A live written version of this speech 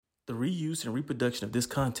The reuse and reproduction of this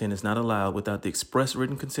content is not allowed without the express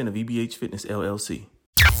written consent of EBH Fitness, LLC.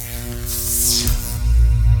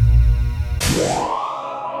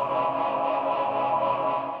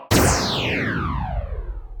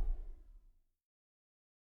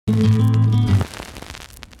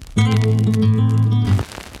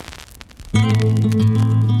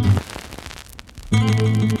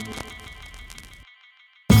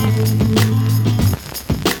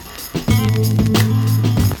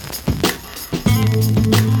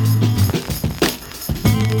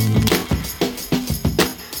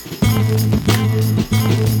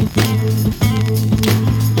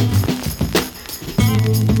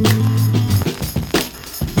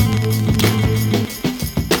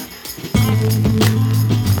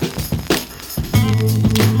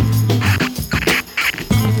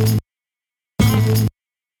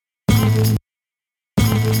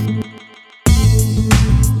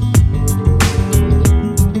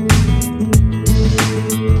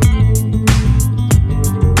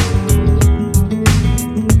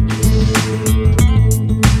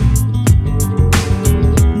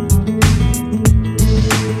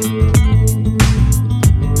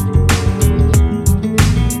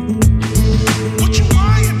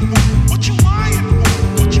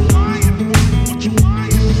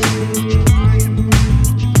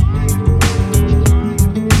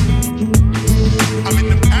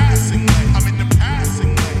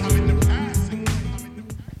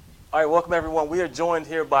 Welcome everyone. We are joined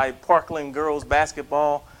here by Parkland Girls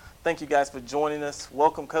Basketball. Thank you guys for joining us.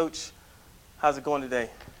 Welcome, Coach. How's it going today?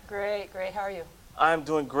 Great. How are you? I'm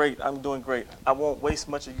doing great. I won't waste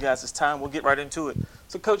much of you guys' time. We'll get right into it.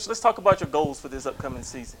 So, Coach, let's talk about your goals for this upcoming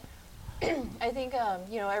season. I think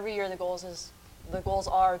every year the goals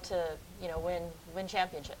are to win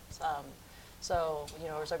championships. So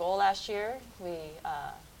it was our goal last year.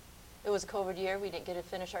 It was a COVID year. We didn't get to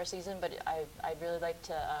finish our season, but I'd really like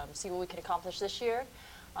to see what we can accomplish this year.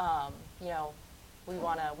 We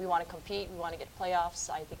want to compete. We want to get playoffs.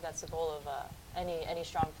 I think that's the goal of any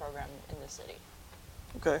strong program in this city.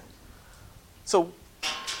 Okay. So,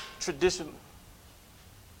 traditionally,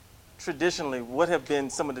 what have been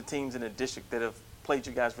some of the teams in the district that have played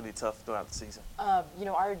you guys really tough throughout the season?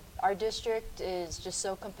 Our district is just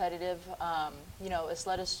so competitive.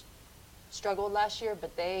 Isletta's struggled last year,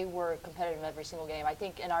 but they were competitive in every single game. I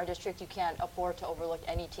think in our district you can't afford to overlook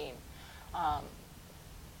any team.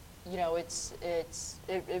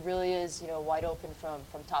 It really is wide open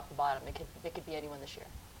from top to bottom. It could be anyone this year.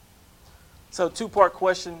 So, two-part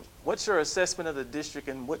question: what's your assessment of the district,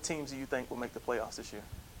 and what teams do you think will make the playoffs this year?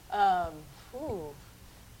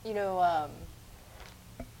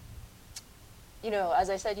 As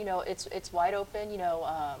I said, it's wide open.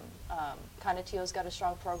 Canutillo's got a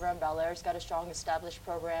strong program. Belaire's got a strong established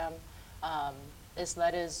program.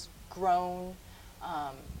 Isletta's grown.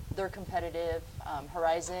 They're competitive.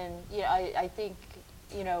 Horizon. I think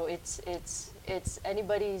it's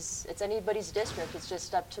anybody's district. It's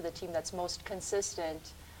just up to the team that's most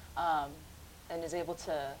consistent and is able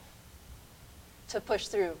to push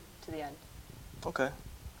through to the end. Okay.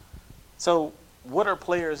 So, what are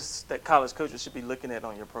players that college coaches should be looking at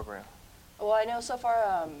on your program? Well, I know so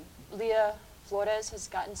far Leah Flores has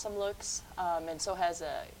gotten some looks, and so has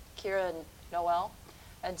Kira and Noel.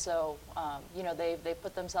 And so, they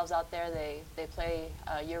put themselves out there. They play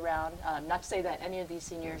year-round. Not to say that any of these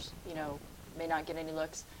seniors, may not get any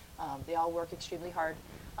looks. They all work extremely hard.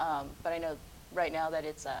 But I know right now that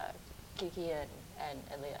it's Kiki and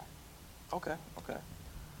Leah. Okay.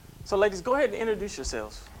 So, ladies, go ahead and introduce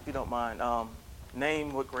yourselves, if you don't mind.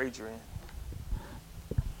 Name, what grade you're in.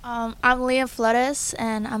 I'm Leah Flores,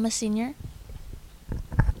 and I'm a senior.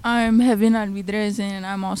 I'm Heaven Alvidrez, and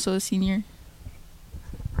I'm also a senior.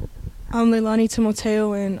 I'm Leilani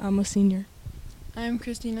Timoteo, and I'm a senior. I'm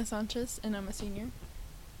Christina Sanchez, and I'm a senior.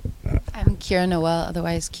 I'm Kira Noel,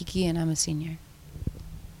 otherwise Kiki, and I'm a senior.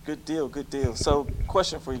 Good deal. So,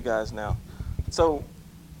 question for you guys now. So,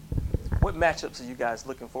 what matchups are you guys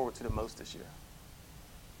looking forward to the most this year?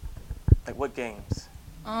 Like what games?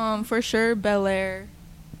 For sure, Belaire.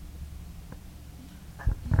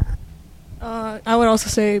 I would also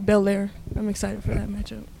say Belaire. I'm excited for that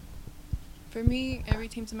matchup. For me, every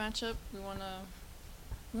team's a matchup. We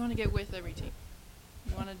wanna get with every team.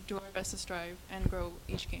 We wanna do our best to strive and grow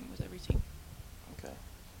each game with every team. Okay.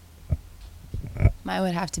 Mine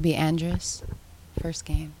would have to be Andrus. First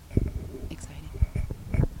game. Exciting.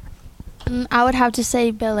 I would have to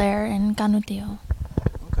say Belaire and Canutillo.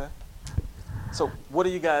 Okay. So, what are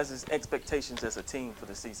you guys' expectations as a team for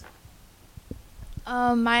the season?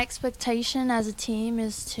 My expectation as a team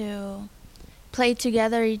is to play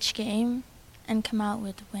together each game and come out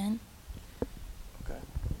with a win. Okay.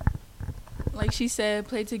 Like she said,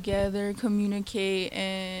 play together, communicate,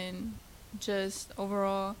 and just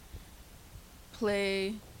overall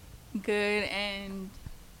play good. And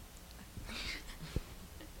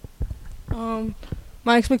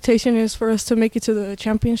My expectation is for us to make it to the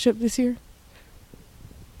championship this year.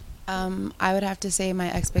 I would have to say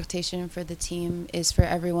my expectation for the team is for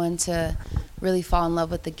everyone to really fall in love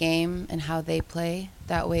with the game and how they play.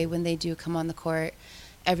 That way, when they do come on the court,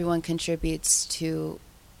 everyone contributes to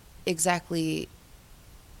exactly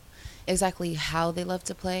how they love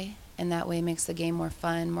to play, and that way makes the game more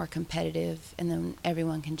fun, more competitive, and then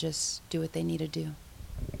everyone can just do what they need to do.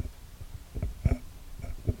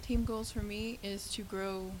 Team goals for me is to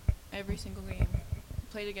grow every single game,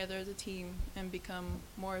 play together as a team, and become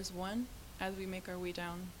more as one as we make our way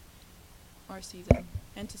down our season,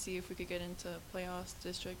 and to see if we could get into playoffs,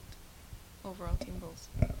 district, overall team goals.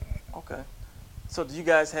 Okay. So do you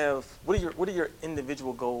guys have, what are your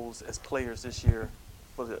individual goals as players this year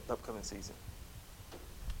for the upcoming season?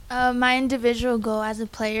 My individual goal as a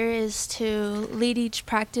player is to lead each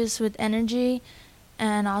practice with energy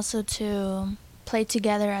and also to play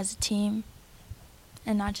together as a team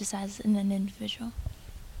and not just as an individual.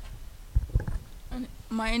 And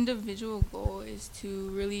my individual goal is to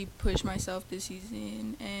really push myself this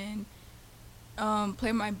season and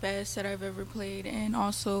play my best that I've ever played, and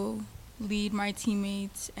also lead my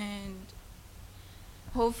teammates and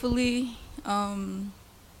hopefully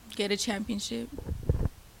get a championship.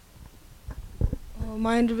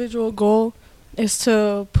 My individual goal is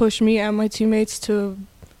to push me and my teammates to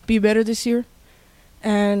be better this year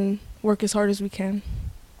and work as hard as we can.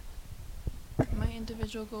 My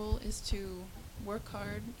individual goal is to work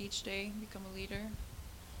hard each day, become a leader.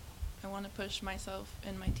 I want to push myself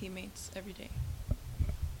and my teammates every day.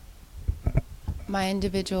 My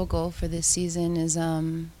individual goal for this season is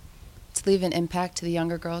to leave an impact to the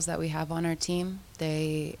younger girls that we have on our team.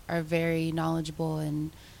 They are very knowledgeable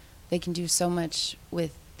and they can do so much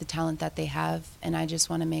with the talent that they have, and I just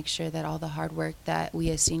want to make sure that all the hard work that we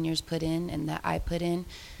as seniors put in and that I put in,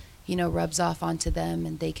 rubs off onto them,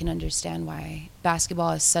 and they can understand why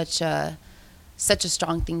basketball is such a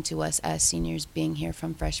strong thing to us as seniors, being here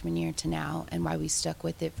from freshman year to now, and why we stuck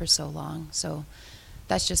with it for so long. So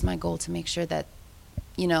that's just my goal, to make sure that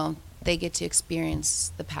they get to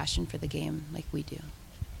experience the passion for the game like we do.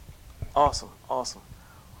 Awesome.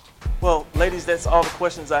 Well, ladies, that's all the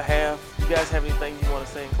questions I have. You guys have anything you want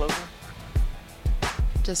to say in closing?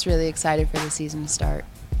 Just really excited for the season to start.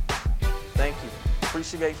 Thank you.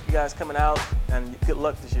 Appreciate you guys coming out, and good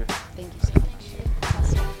luck this year. Thank you so much.